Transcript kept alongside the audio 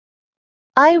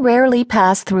I rarely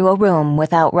pass through a room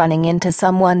without running into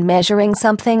someone measuring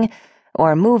something,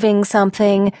 or moving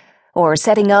something, or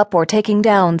setting up or taking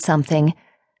down something.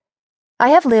 I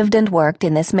have lived and worked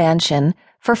in this mansion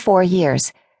for 4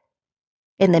 years.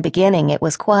 In the beginning it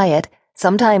was quiet,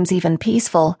 sometimes even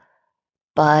peaceful,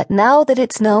 but now that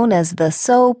it's known as the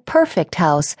So Perfect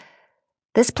House,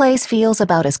 this place feels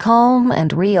about as calm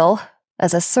and real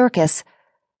as a circus.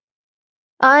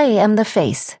 I am the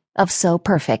face of So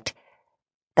Perfect.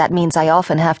 That means I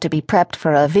often have to be prepped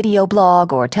for a video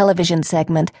blog or television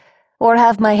segment, or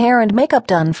have my hair and makeup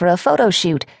done for a photo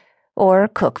shoot, or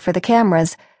cook for the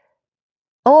cameras.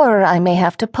 Or I may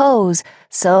have to pose,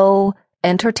 sew,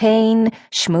 entertain,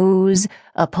 schmooze,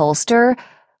 upholster,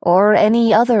 or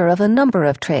any other of a number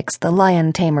of tricks the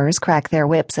lion tamers crack their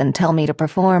whips and tell me to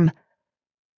perform.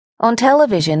 On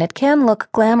television, it can look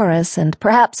glamorous, and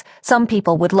perhaps some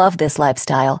people would love this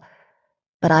lifestyle.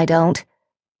 But I don't.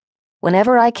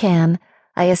 Whenever I can,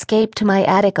 I escape to my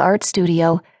attic art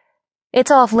studio.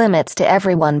 It's off limits to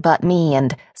everyone but me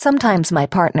and sometimes my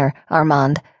partner,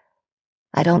 Armand.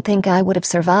 I don't think I would have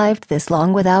survived this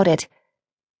long without it.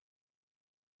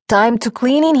 Time to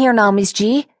clean in here now, Miss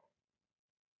G.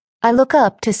 I look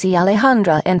up to see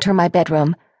Alejandra enter my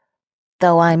bedroom.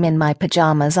 Though I'm in my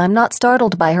pajamas, I'm not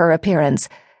startled by her appearance.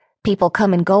 People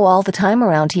come and go all the time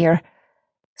around here.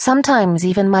 Sometimes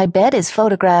even my bed is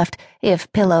photographed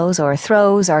if pillows or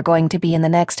throws are going to be in the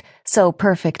next So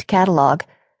Perfect catalog.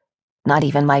 Not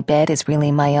even my bed is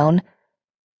really my own.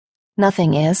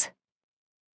 Nothing is.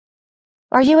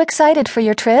 Are you excited for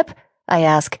your trip? I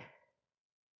ask.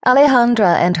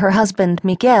 Alejandra and her husband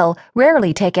Miguel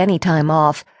rarely take any time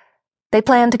off. They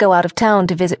plan to go out of town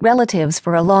to visit relatives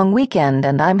for a long weekend,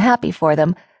 and I'm happy for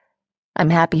them. I'm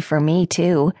happy for me,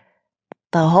 too.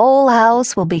 The whole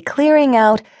house will be clearing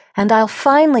out, and I'll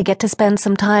finally get to spend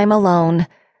some time alone.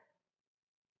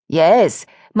 Yes,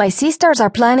 my sisters are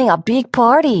planning a big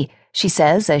party, she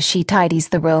says as she tidies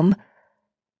the room.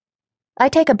 I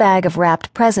take a bag of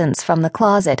wrapped presents from the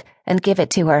closet and give it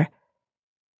to her.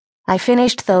 I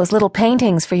finished those little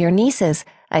paintings for your nieces,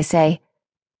 I say.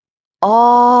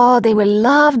 Oh, they will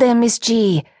love them, Miss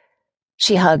G.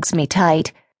 She hugs me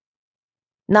tight.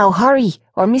 Now hurry,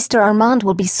 or Mr. Armand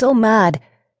will be so mad.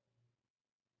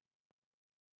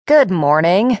 Good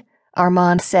morning,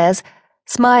 Armand says,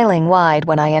 smiling wide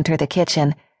when I enter the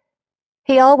kitchen.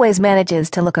 He always manages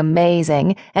to look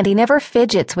amazing, and he never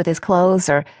fidgets with his clothes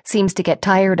or seems to get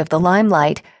tired of the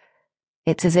limelight.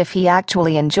 It's as if he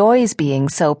actually enjoys being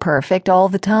so perfect all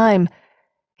the time.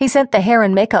 He sent the hair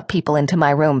and makeup people into my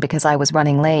room because I was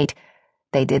running late.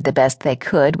 They did the best they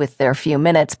could with their few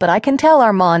minutes, but I can tell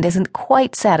Armand isn't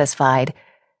quite satisfied.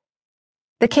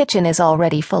 The kitchen is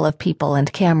already full of people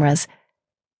and cameras.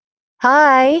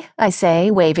 Hi, I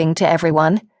say, waving to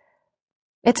everyone.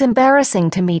 It's embarrassing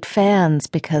to meet fans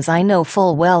because I know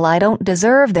full well I don't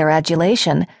deserve their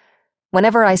adulation.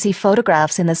 Whenever I see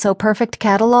photographs in the So Perfect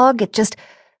catalog, it just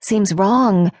seems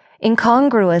wrong,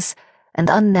 incongruous, and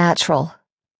unnatural.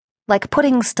 Like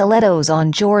putting stilettos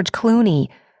on George Clooney,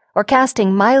 or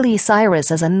casting Miley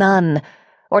Cyrus as a nun,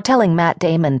 or telling Matt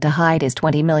Damon to hide his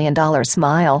 $20 million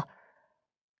smile.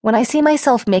 When I see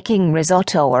myself making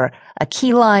risotto or a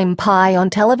key lime pie on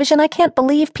television, I can't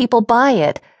believe people buy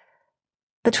it.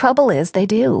 The trouble is they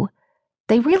do.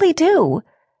 They really do.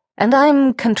 And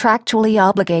I'm contractually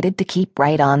obligated to keep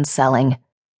right on selling.